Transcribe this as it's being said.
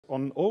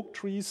on oak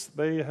trees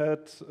they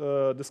had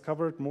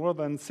discovered more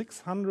than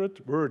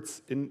 600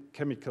 words in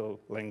chemical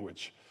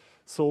language.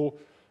 So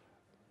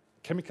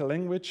chemical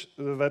language,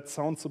 that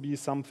sounds to be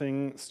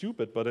something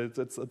stupid, but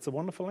it's a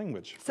wonderful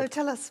language. So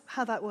tell us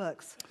how that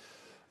works.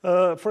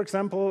 For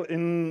example,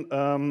 in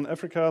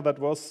Africa, that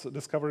was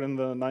discovered in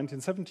the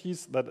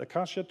 1970s, that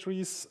acacia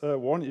trees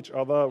warn each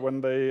other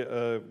when they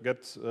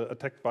get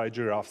attacked by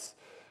giraffes.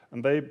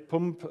 And they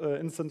pump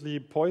instantly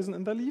poison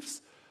in their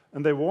leaves,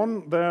 and they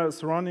warn their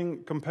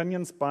surrounding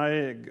companions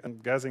by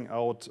gassing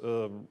out,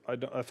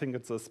 I think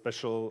it's a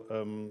special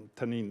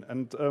tannin.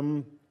 And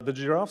the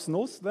giraffes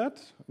knows that.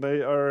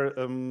 They are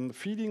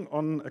feeding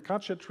on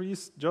acacia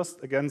trees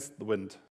just against the wind.